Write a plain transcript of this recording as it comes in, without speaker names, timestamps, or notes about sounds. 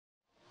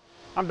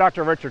I'm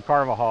Dr. Richard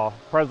Carvajal,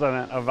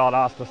 president of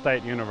Valdosta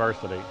State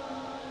University.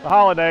 The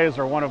holidays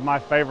are one of my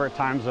favorite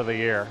times of the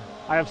year.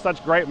 I have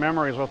such great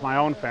memories with my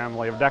own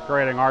family of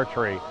decorating our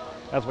tree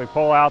as we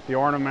pull out the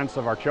ornaments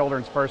of our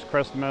children's first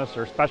Christmas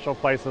or special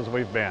places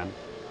we've been.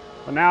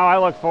 But now I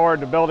look forward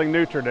to building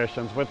new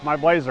traditions with my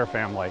Blazer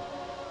family.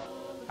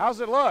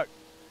 How's it look?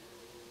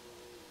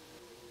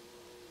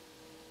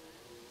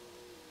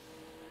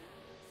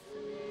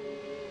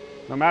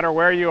 No matter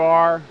where you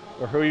are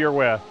or who you're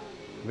with,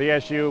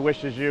 VSU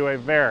wishes you a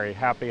very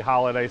happy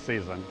holiday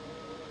season,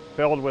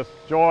 filled with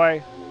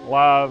joy,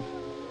 love,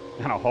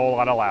 and a whole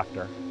lot of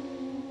laughter.